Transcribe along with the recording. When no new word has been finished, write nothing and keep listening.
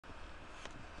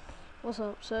What's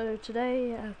up? So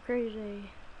today I've created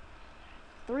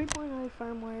a 3.0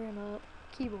 firmware and up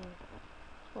keyboard.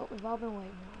 What we've all been waiting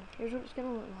on. Here's what it's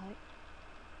gonna look like.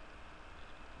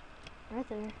 Right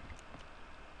there.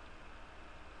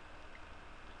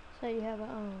 So you have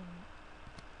a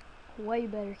way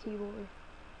better keyboard,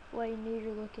 way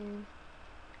neater looking,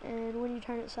 and when you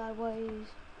turn it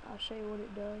sideways, I'll show you what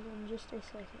it does in just a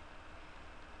second.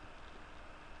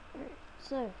 Alright,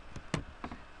 so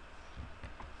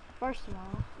first of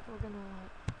all, we're gonna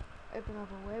open up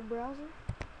a web browser.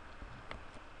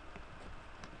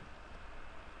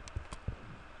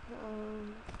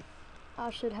 I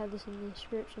should have this in the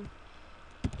description.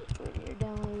 We need to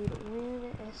download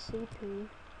winscp.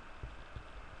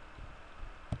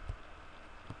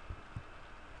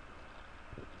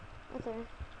 Right there,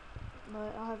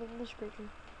 but I'll have it in the description.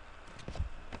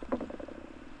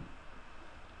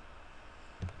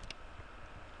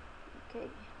 Okay.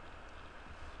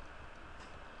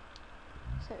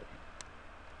 So,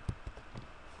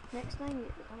 next thing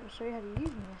is I'm going to show you how to use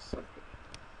winscp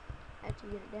after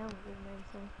you get it downloaded and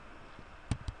everything.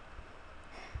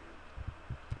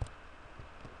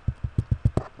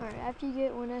 Alright, after you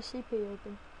get winscp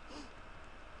open,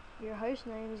 your host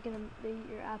name is going to be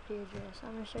your IP address.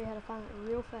 I'm going to show you how to find it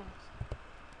real fast.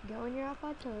 Go in your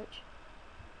iPod Touch,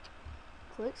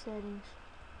 click settings,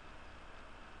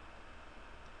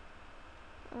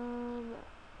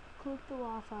 click the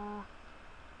Wi-Fi,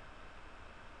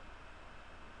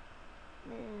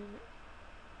 and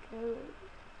go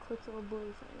click the little blue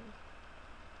thing.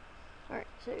 Alright,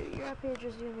 so your IP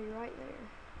address is going to be right there.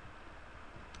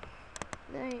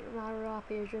 That ain't my real IP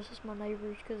address, it's my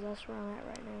neighbor's because that's where I'm at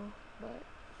right now. But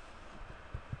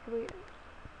here we go.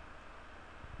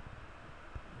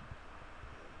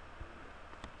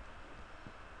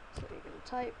 So you're going to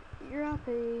type your IP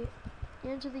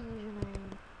into the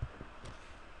username.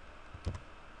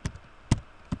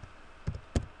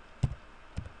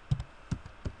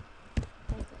 I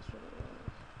think that's what it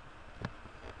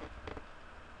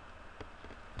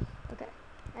was. Okay.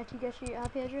 After you get your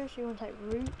IP address, you want to type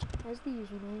root as the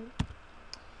username.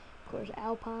 Of course,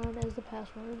 Alpine as the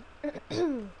password.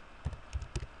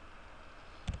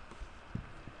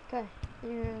 Okay.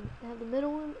 You're going to have the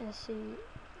middle one, SC,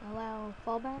 allow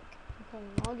fallback. Okay,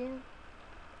 login.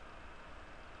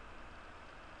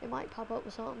 It might pop up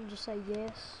with something, just say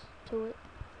yes to it.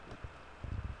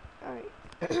 Alright,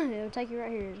 it'll take you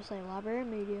right here, just say library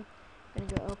and media. You're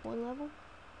gonna go up one level.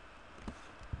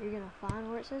 You're gonna find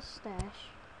where it says stash.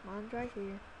 Mine's right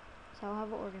here. So I'll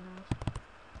have it organized.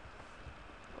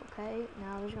 Okay,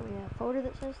 now there's gonna be a folder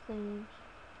that says themes.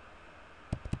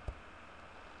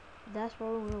 That's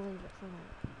where we're gonna leave it for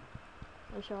now.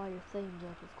 It'll show all your themes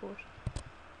up, of course.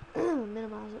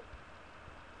 Minimize it.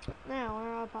 Now, on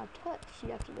our iPod Touch, you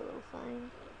have to do a little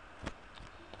thing.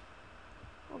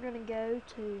 We're going to go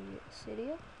to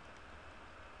Cydia,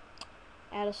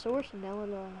 add a source, and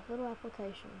download a little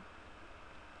application.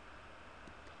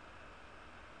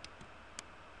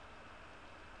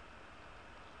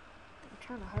 I'm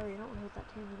trying to hurry, I don't want to hit that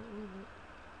 10-minute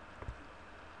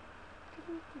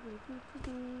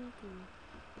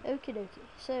limit. Okie dokie.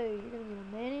 So, you're going to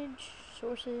manage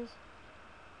sources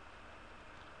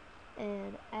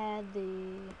and add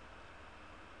the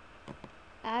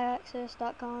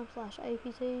iaccess.com/apt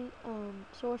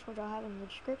source, which I'll have in the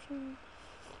description.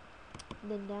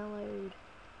 Then download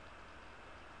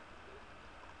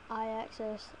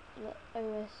iaccess, the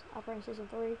OS operating system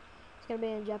 3. It's going to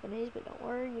be in Japanese, but don't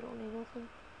worry, you don't need nothing.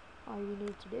 All you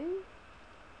need to do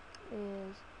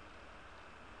is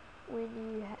when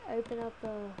you open up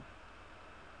the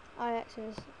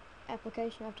iaccess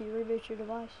application after you reboot your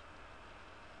device,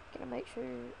 gonna make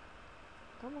sure,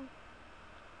 come on,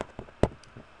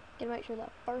 gonna make sure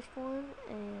that first one,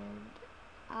 and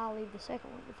I'll leave the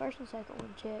second one, the first and second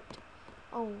one checked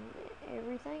on,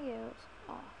 everything else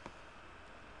off.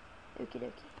 Okie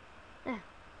dokie. Now,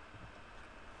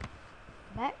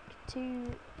 back to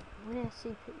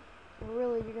winscp.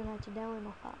 Really, you're gonna have to download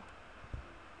my file.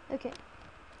 Okay,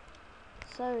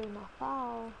 so my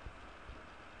file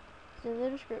is in the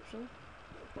description,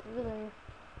 over there.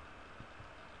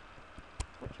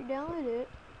 Once you download it,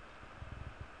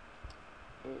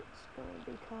 it's going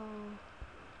to be called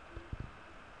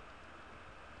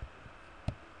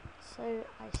So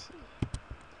Icy.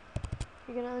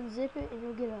 You're going to unzip it and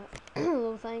you'll get a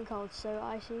little thing called So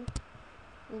Icy.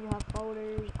 Then you'll have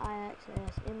folders,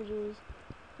 iaccess, images,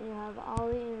 and you'll have all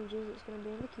the images that's going to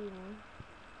be in the keyboard.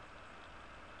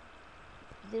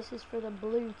 This is for the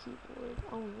blue keyboard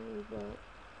only, but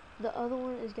the other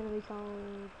one is going to be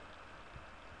called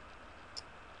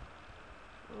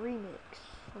Remix.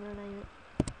 I'm gonna name it.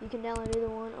 You can download either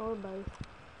one or both.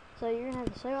 So you're gonna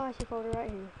have the So Icy folder right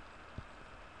here.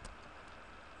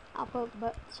 I'll put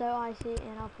So Icy,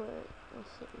 and I'll put,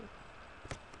 let's see,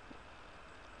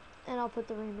 and I'll put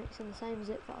the remix in the same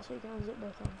zip file so you can unzip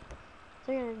both of them.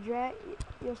 So you're gonna drag.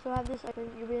 You'll still have this open.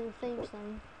 You'll be in the themes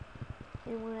thing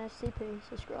in winscp.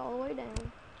 So scroll all the way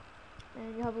down,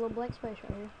 and you'll have a little blank space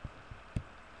right here.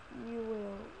 You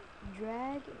will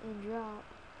drag and drop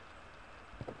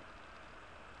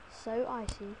So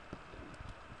Icy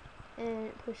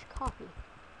and push copy.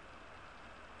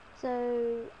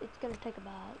 So it's gonna take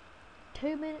about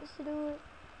 2 minutes to do it.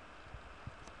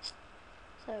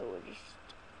 So we'll just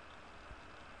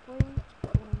wait.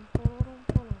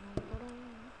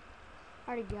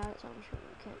 I already got it, so I'm just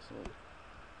gonna cancel it.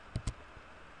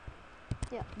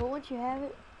 Yeah, but once you have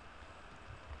it,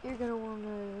 you're gonna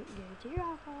wanna go to your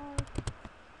ipod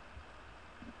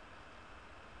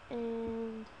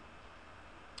and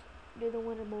do the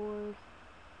winter board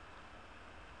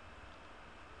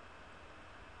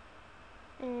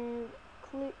and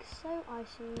click So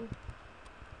Icy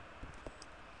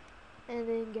and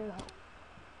then go home.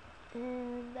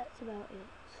 And that's about it.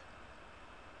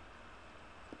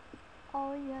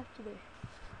 All you have to do.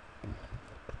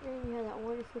 And you have that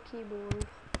wonderful keyboard.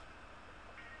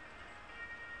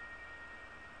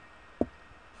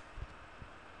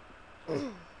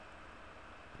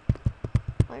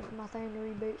 Wait for my thing to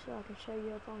reboot so I can show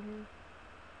you up on here.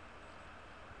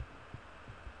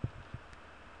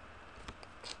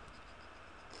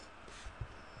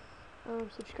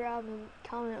 Subscribe and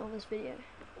comment on this video.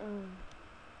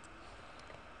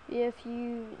 If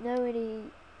you know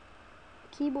any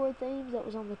keyboard themes that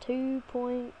was on the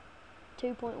 2.2.1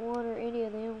 or any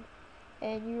of them,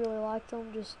 and you really like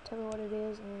them, just tell me what it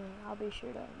is, and I'll be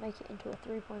sure to make it into a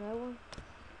 3.0 one.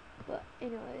 But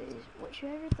anyways, once you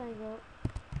have your thing up,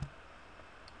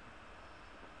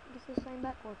 get this thing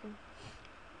back working.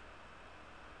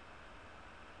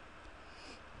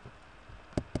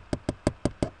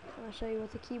 I'll show you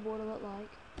what the keyboard will look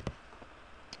like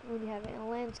when you have it in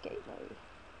landscape mode.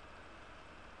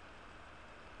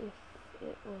 If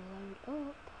it will load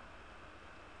up.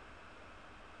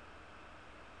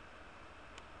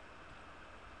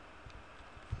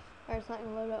 Or it's not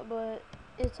going to load up, but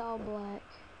it's all black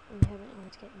when you have it in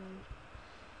landscape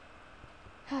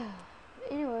mode.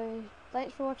 Anyway,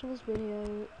 thanks for watching this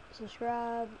video.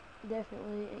 Subscribe,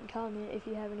 definitely, and comment if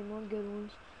you have any more good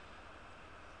ones.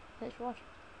 Thanks for watching.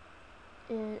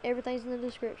 And everything's in the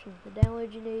description. The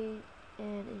download you need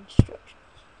and instructions.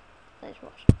 Thanks for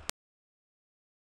watching.